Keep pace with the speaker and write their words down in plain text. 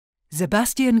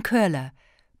Sebastian Köhler,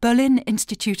 Berlin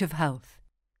Institute of Health.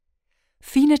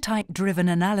 Phenotype-driven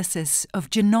analysis of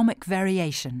genomic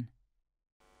variation.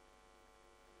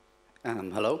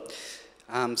 Hello.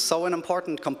 So an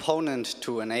important component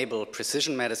to enable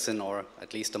precision medicine, or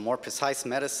at least a more precise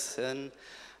medicine,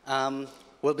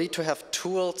 will be to have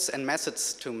tools and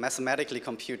methods to mathematically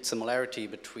compute similarity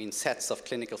between sets of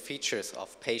clinical features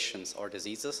of patients or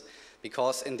diseases,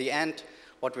 because in the end,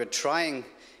 what we're trying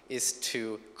is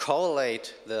to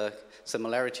correlate the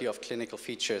similarity of clinical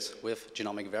features with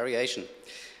genomic variation.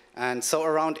 And so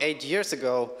around 8 years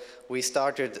ago, we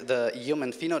started the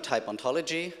Human Phenotype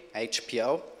Ontology,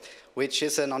 HPO, which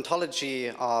is an ontology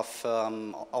of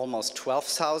almost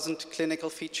 12,000 clinical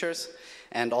features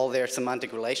and all their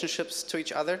semantic relationships to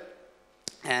each other.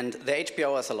 And the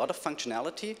HPO has a lot of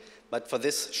functionality, but for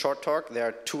this short talk, there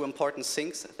are two important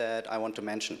things that I want to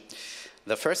mention.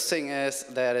 The first thing is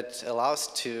that it allows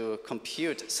to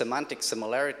compute semantic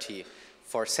similarity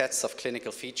for sets of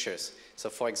clinical features.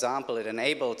 So for example, it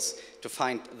enables to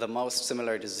find the most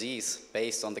similar disease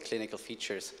based on the clinical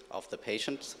features of the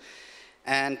patients.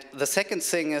 And the second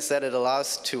thing is that it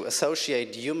allows to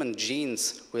associate human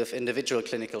genes with individual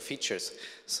clinical features.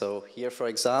 So here, for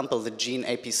example, the gene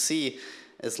APC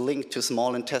is linked to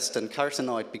small intestine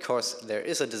carcinoid because there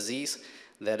is a disease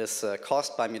that is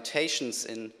caused by mutations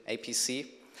in APC,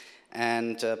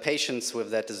 and patients with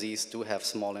that disease do have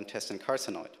small intestine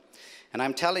carcinoid. And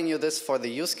I'm telling you this for the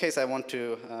use case I want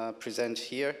to present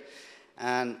here,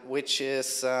 and which is,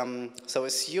 so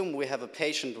assume we have a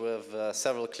patient with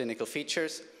several clinical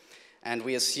features, and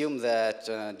we assume that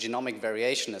genomic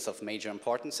variation is of major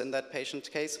importance in that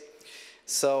patient case.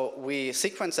 So we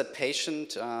sequence that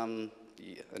patient,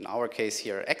 in our case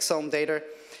here, exome data,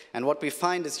 and what we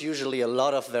find is usually a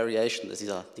lot of variation. These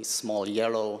are these small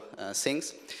yellow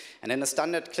things. And in a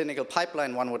standard clinical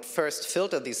pipeline, one would first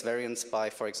filter these variants by,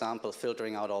 for example,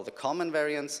 filtering out all the common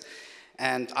variants,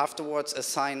 and afterwards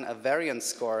assign a variance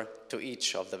score to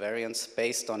each of the variants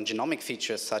based on genomic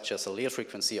features such as allele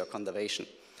frequency or conservation.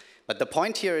 But the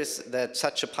point here is that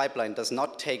such a pipeline does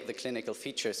not take the clinical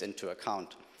features into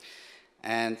account.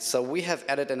 And so we have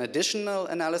added an additional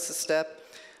analysis step,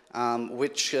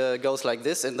 which goes like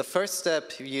this. In the first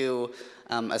step, you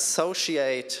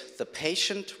associate the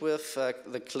patient with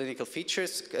the clinical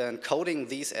features, encoding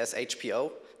these as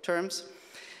HPO terms.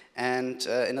 And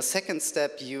in a second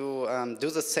step, you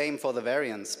do the same for the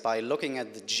variants by looking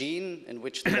at the gene in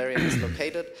which the variant is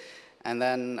located, and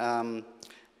then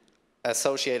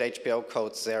associate HPO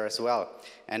codes there as well.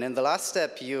 And in the last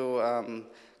step, you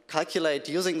calculate,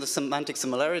 using the semantic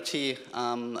similarity,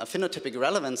 a phenotypic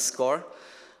relevance score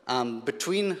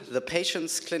between the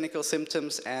patient's clinical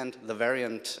symptoms and the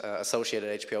variant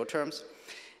associated HPO terms.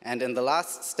 And in the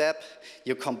last step,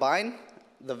 you combine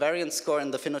the variance score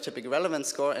and the phenotypic relevance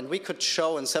score, and we could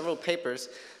show in several papers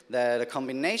that a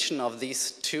combination of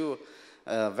these two,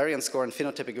 variance score and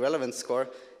phenotypic relevance score,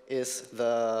 is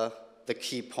the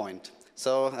key point.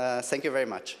 So thank you very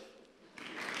much.